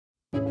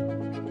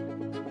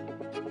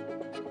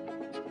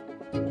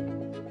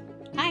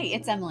Hi,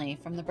 it's Emily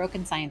from the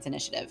Broken Science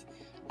Initiative.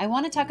 I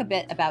want to talk a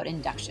bit about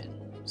induction.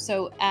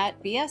 So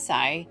at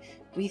BSI,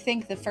 we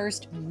think the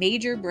first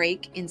major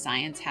break in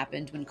science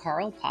happened when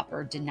Karl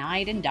Popper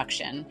denied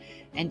induction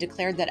and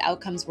declared that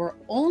outcomes were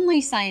only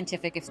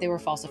scientific if they were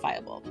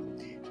falsifiable.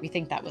 We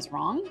think that was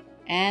wrong,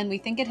 and we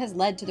think it has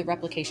led to the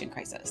replication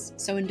crisis.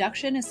 So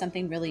induction is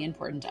something really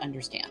important to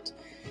understand.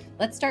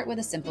 Let's start with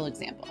a simple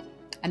example.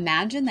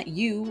 Imagine that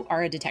you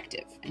are a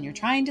detective and you're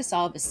trying to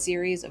solve a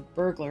series of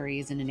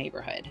burglaries in a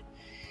neighborhood.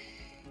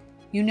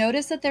 You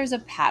notice that there's a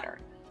pattern.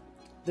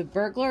 The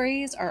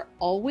burglaries are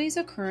always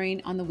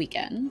occurring on the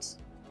weekend,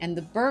 and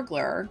the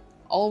burglar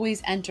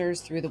always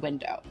enters through the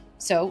window.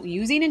 So,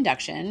 using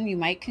induction, you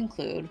might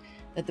conclude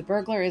that the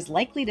burglar is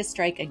likely to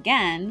strike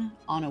again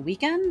on a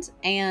weekend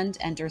and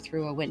enter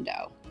through a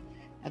window.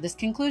 Now, this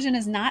conclusion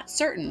is not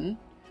certain,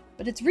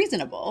 but it's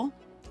reasonable,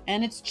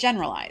 and it's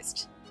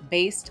generalized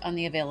based on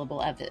the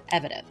available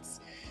evidence.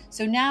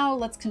 So now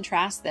let's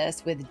contrast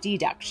this with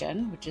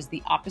deduction, which is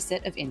the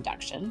opposite of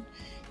induction.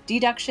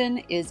 Deduction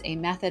is a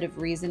method of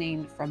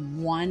reasoning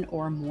from one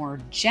or more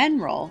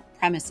general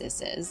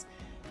premises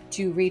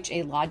to reach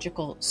a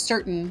logical,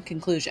 certain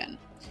conclusion.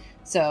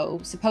 So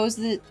suppose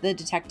that the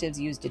detectives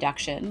use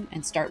deduction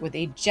and start with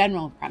a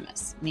general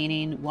premise,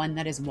 meaning one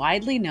that is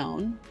widely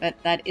known, but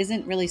that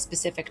isn't really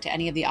specific to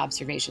any of the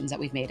observations that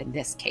we've made in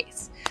this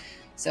case.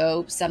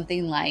 So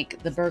something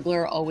like the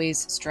burglar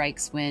always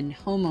strikes when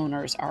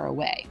homeowners are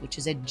away, which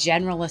is a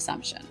general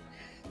assumption.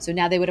 So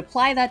now they would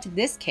apply that to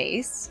this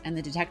case, and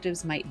the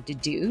detectives might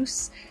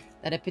deduce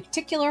that a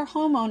particular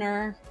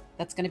homeowner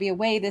that's going to be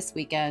away this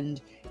weekend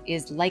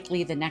is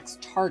likely the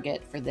next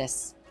target for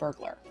this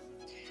burglar.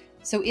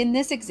 So in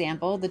this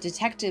example, the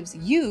detectives'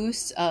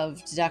 use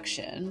of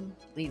deduction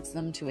leads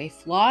them to a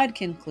flawed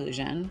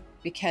conclusion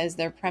because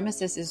their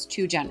premises is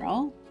too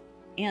general,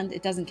 and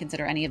it doesn't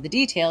consider any of the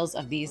details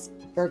of these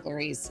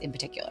burglaries in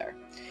particular.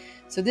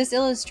 So this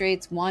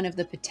illustrates one of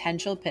the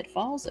potential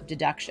pitfalls of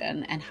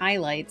deduction and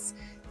highlights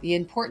the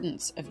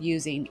importance of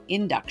using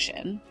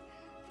induction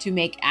to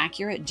make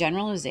accurate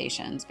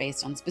generalizations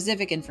based on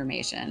specific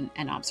information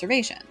and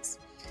observations.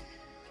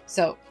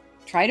 So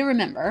try to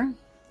remember,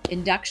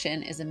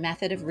 induction is a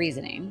method of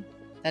reasoning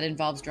that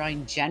involves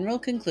drawing general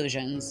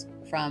conclusions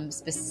from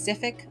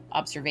specific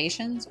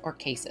observations or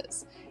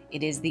cases.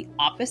 It is the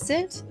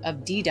opposite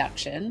of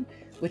deduction,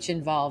 which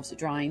involves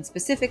drawing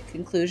specific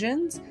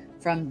conclusions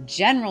from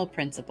general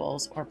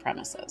principles or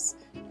premises.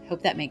 I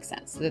hope that makes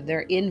sense, that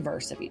they're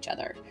inverse of each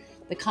other.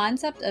 The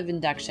concept of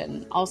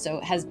induction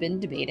also has been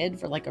debated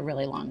for like a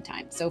really long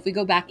time. So if we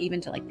go back even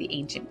to like the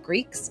ancient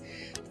Greeks,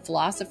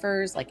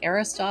 philosophers like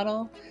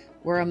Aristotle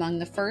were among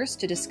the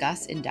first to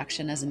discuss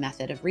induction as a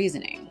method of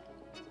reasoning.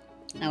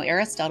 Now,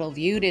 Aristotle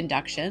viewed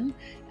induction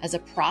as a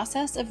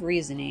process of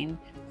reasoning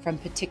from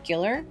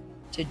particular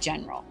to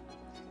general,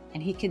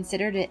 and he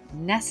considered it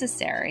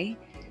necessary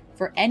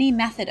for any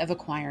method of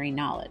acquiring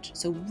knowledge.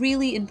 So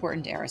really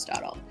important to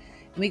Aristotle.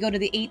 And we go to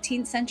the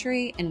 18th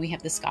century, and we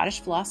have the Scottish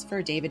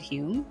philosopher David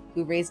Hume,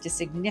 who raised a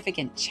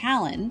significant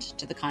challenge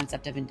to the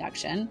concept of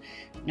induction,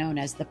 known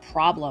as the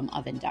problem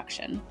of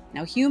induction.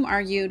 Now, Hume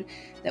argued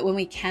that when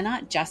we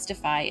cannot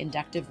justify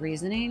inductive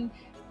reasoning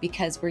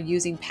because we're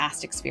using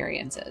past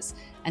experiences,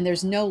 and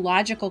there's no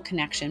logical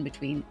connection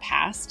between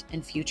past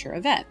and future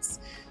events.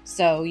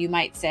 So you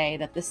might say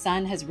that the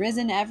sun has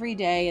risen every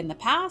day in the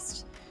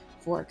past,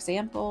 for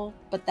example,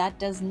 but that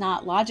does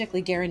not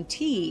logically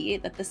guarantee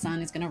that the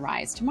sun is going to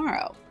rise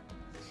tomorrow.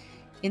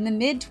 In the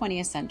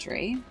mid-20th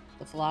century,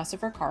 the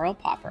philosopher Karl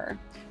Popper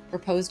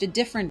proposed a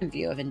different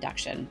view of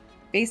induction,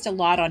 based a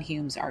lot on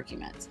Hume's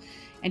arguments.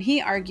 And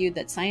he argued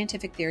that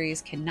scientific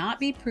theories cannot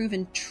be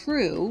proven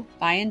true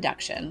by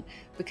induction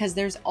because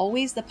there's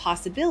always the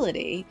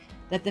possibility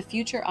that the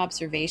future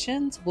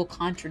observations will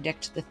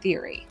contradict the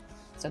theory.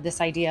 So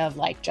this idea of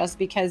like, just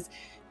because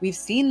we've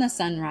seen the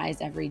sun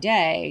rise every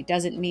day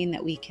doesn't mean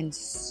that we can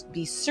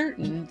be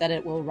certain that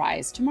it will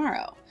rise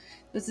tomorrow.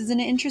 This is an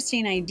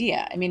interesting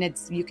idea. I mean,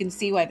 you can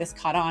see why this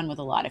caught on with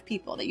a lot of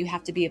people, that you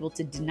have to be able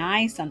to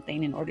deny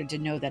something in order to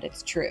know that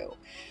it's true.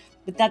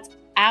 But that's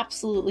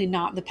absolutely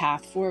not the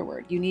path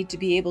forward. You need to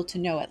be able to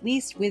know, at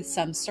least with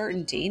some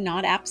certainty,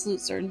 not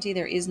absolute certainty.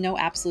 There is no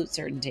absolute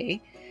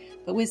certainty,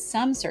 but with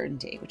some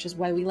certainty, which is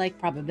why we like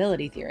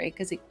probability theory,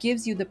 because it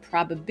gives you the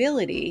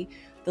probability,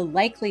 the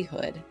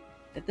likelihood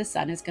that the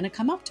sun is going to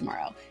come up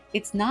tomorrow.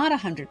 It's not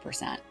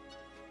 100%,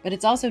 but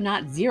it's also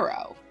not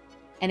zero.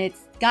 And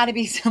it's got to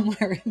be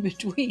somewhere in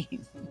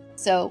between.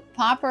 So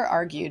Popper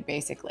argued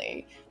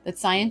basically that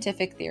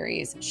scientific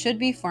theories should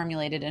be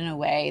formulated in a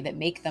way that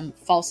make them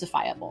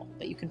falsifiable,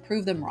 that you can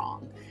prove them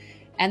wrong,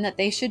 and that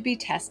they should be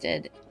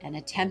tested and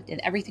attempted.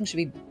 Everything should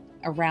be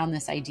around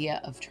this idea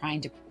of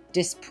trying to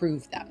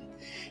disprove them.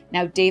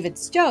 Now, David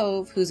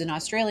Stove, who's an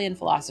Australian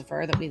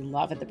philosopher that we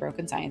love at the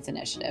Broken Science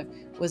Initiative,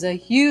 was a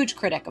huge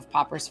critic of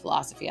Popper's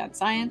philosophy on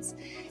science.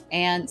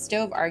 And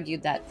Stove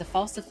argued that the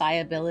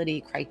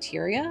falsifiability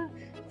criteria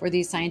for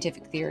these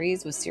scientific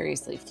theories was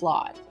seriously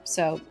flawed.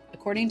 So,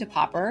 according to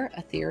Popper,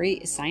 a theory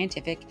is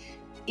scientific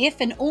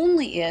if and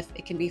only if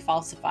it can be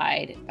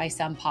falsified by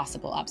some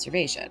possible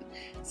observation.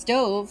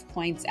 Stove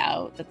points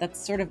out that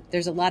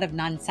there's a lot of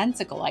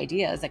nonsensical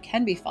ideas that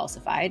can be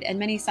falsified and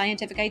many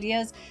scientific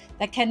ideas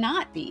that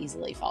cannot be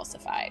easily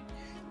falsified.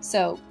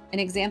 So an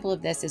example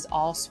of this is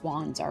all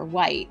swans are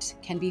white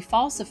can be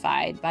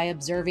falsified by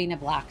observing a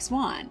black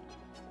swan.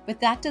 But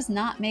that does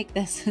not make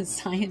this a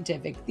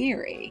scientific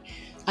theory.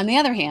 On the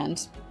other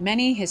hand,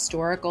 many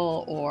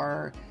historical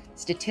or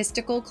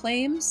statistical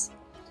claims,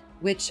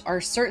 which are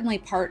certainly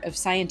part of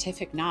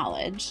scientific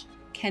knowledge,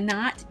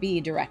 cannot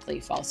be directly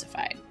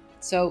falsified.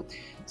 So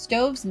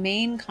Stove's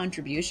main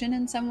contribution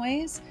in some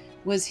ways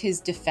was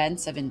his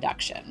defense of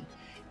induction.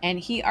 And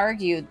he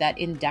argued that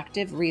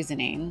inductive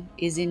reasoning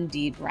is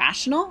indeed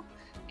rational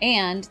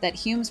and that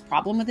Hume's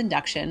problem with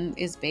induction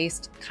is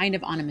based kind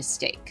of on a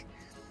mistake.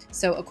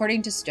 So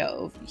according to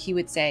Stove, he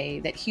would say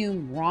that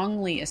Hume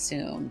wrongly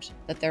assumed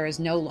that there is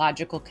no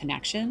logical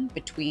connection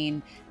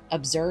between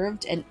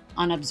observed and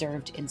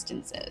unobserved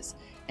instances.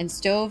 And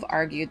Stove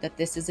argued that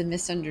this is a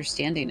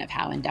misunderstanding of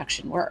how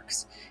induction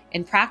works.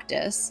 In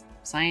practice,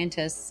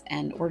 scientists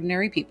and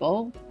ordinary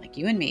people, like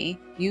you and me,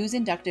 use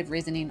inductive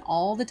reasoning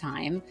all the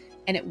time,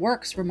 and it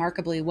works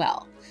remarkably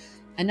well.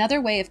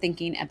 Another way of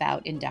thinking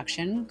about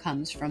induction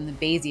comes from the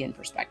Bayesian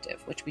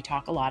perspective, which we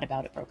talk a lot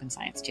about at Broken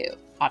Science too,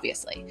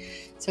 obviously.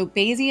 So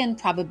Bayesian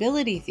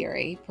probability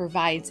theory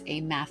provides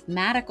a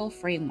mathematical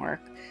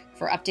framework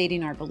for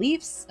updating our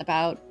beliefs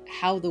about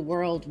how the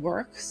world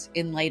works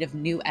in light of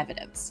new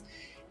evidence.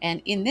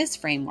 And in this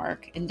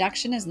framework,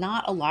 induction is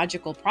not a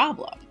logical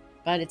problem,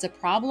 but it's a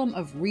problem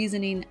of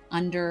reasoning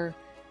under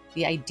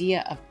the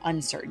idea of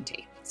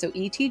uncertainty. So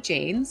E.T.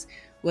 Jaynes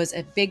was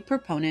a big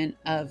proponent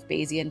of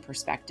Bayesian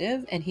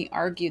perspective, and he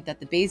argued that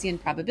the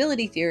Bayesian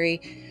probability theory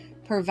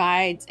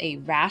provides a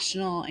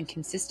rational and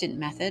consistent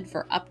method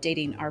for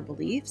updating our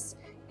beliefs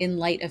in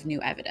light of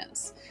new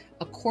evidence.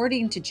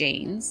 According to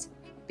Jaynes,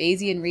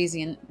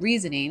 Bayesian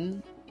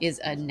reasoning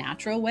is a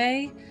natural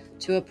way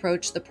to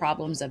approach the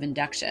problems of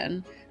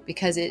induction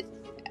because it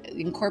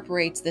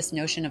incorporates this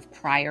notion of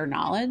prior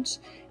knowledge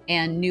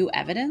and new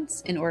evidence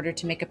in order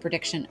to make a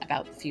prediction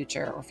about the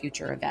future or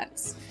future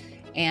events.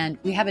 And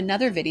we have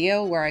another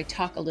video where I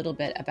talk a little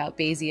bit about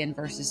Bayesian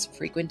versus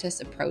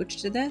frequentist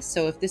approach to this.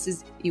 So if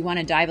you want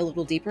to dive a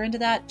little deeper into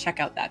that,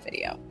 check out that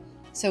video.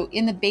 So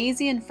in the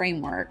Bayesian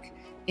framework,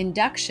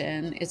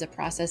 induction is a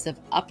process of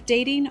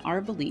updating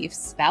our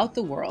beliefs about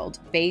the world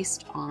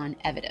based on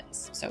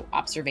evidence. So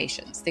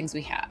observations, things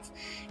we have.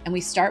 And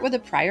we start with a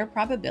prior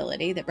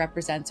probability that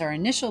represents our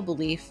initial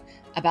belief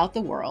about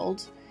the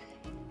world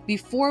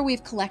before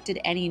we've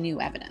collected any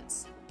new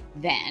evidence.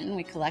 Then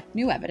we collect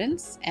new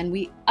evidence and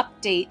we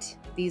update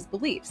these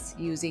beliefs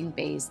using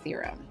Bayes'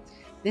 theorem.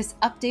 This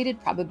updated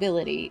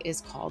probability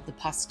is called the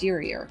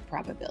posterior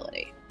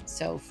probability.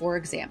 So for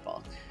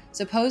example,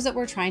 suppose that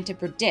we're trying to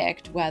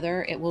predict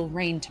whether it will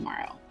rain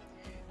tomorrow.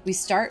 We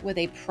start with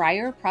a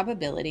prior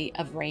probability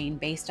of rain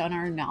based on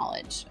our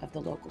knowledge of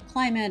the local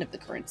climate, of the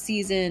current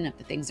season, of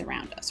the things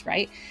around us,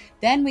 right?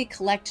 Then we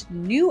collect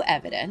new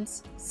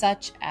evidence,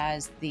 such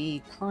as the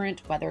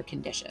current weather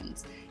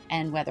conditions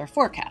and weather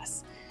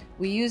forecasts.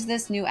 We use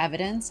this new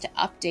evidence to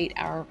update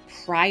our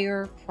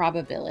prior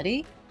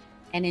probability,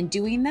 and in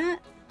doing that,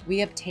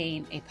 we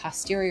obtain a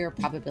posterior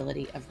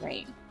probability of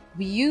rain.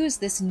 We use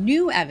this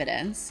new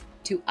evidence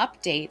to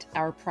update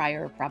our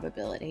prior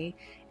probability,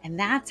 and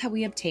that's how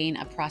we obtain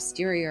a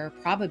posterior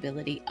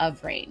probability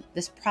of rain.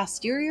 This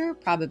posterior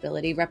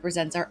probability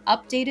represents our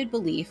updated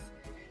belief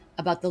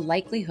about the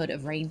likelihood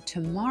of rain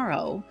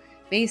tomorrow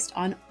based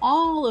on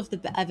all of the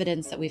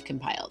evidence that we've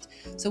compiled.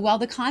 So while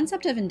the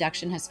concept of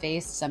induction has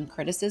faced some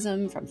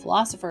criticism from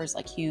philosophers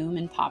like Hume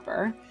and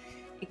Popper,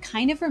 it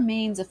kind of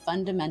remains a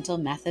fundamental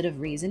method of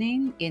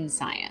reasoning in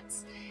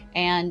science.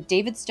 And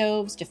David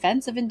Stove's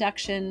defense of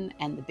induction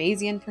and the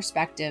Bayesian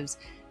perspectives,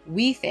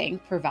 we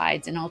think,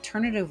 provides an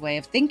alternative way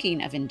of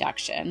thinking of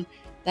induction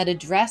that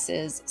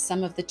addresses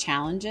some of the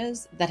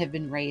challenges that have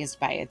been raised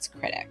by its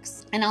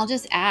critics. And I'll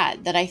just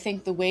add that I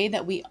think the way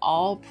that we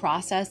all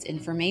process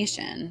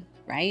information,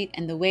 right,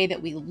 and the way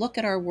that we look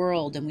at our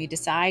world and we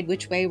decide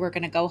which way we're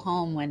going to go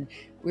home when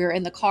we're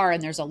in the car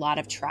and there's a lot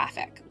of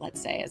traffic, let's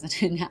say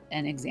as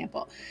an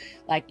example,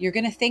 like you're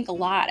going to think a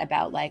lot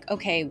about like,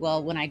 okay,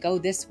 well, when I go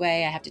this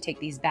way, I have to take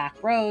these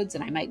back roads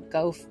and I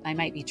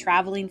might be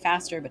traveling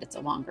faster, but it's a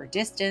longer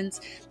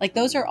distance. Like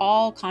those are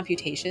all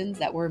computations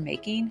that we're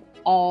making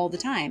all the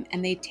time,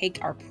 and they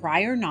take our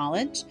prior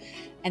knowledge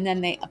and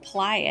then they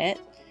apply it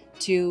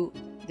to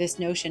this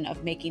notion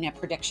of making a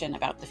prediction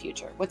about the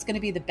future. What's going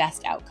to be the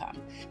best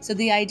outcome? So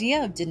the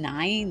idea of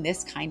denying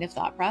this kind of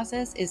thought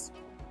process is,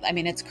 I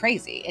mean, it's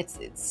crazy. It's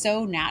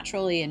so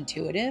naturally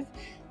intuitive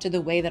to the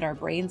way that our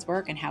brains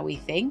work and how we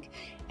think.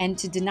 And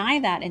to deny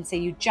that and say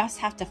you just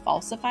have to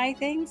falsify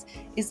things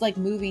is like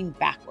moving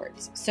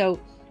backwards. So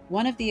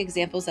One of the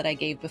examples that I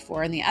gave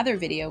before in the other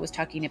video was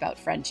talking about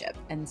friendship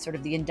and sort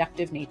of the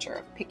inductive nature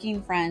of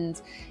picking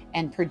friends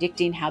and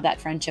predicting how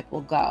that friendship will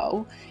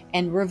go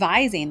and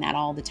revising that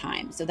all the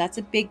time. So that's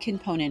a big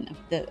component of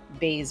the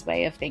Bayes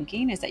way of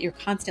thinking, is that you're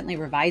constantly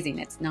revising.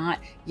 It's not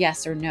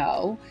yes or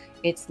no.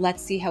 It's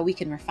let's see how we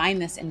can refine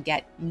this and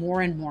get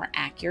more and more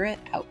accurate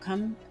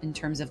outcome in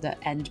terms of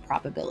the end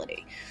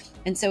probability.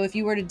 And so if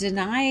you were to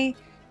deny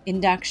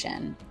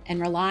induction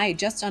and rely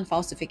just on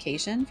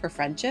falsification for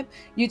friendship,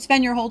 you'd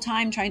spend your whole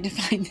time trying to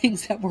find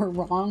things that were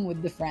wrong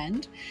with the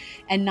friend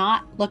and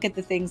not look at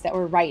the things that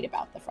were right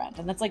about the friend.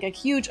 And that's like a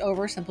huge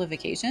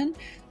oversimplification.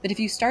 But if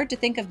you start to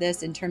think of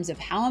this in terms of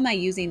how am I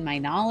using my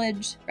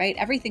knowledge, right?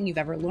 Everything you've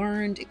ever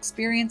learned,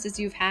 experiences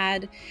you've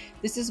had,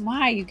 this is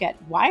why you get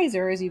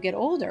wiser as you get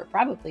older,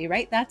 probably,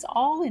 right? That's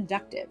all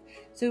inductive.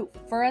 So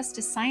for us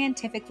to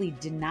scientifically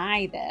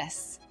deny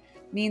this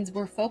means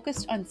we're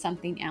focused on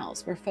something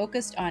else. We're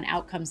focused on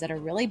outcomes that are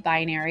really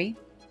binary,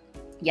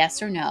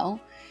 yes or no.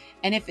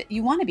 And if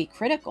you want to be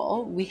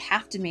critical, we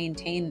have to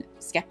maintain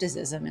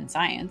skepticism in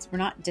science. We're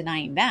not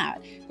denying that,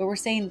 but we're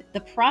saying the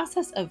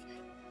process of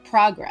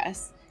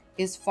progress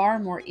is far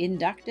more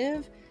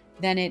inductive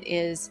than it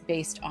is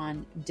based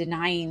on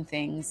denying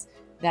things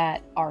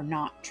that are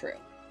not true.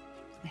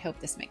 I hope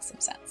this makes some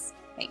sense.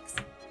 Thanks.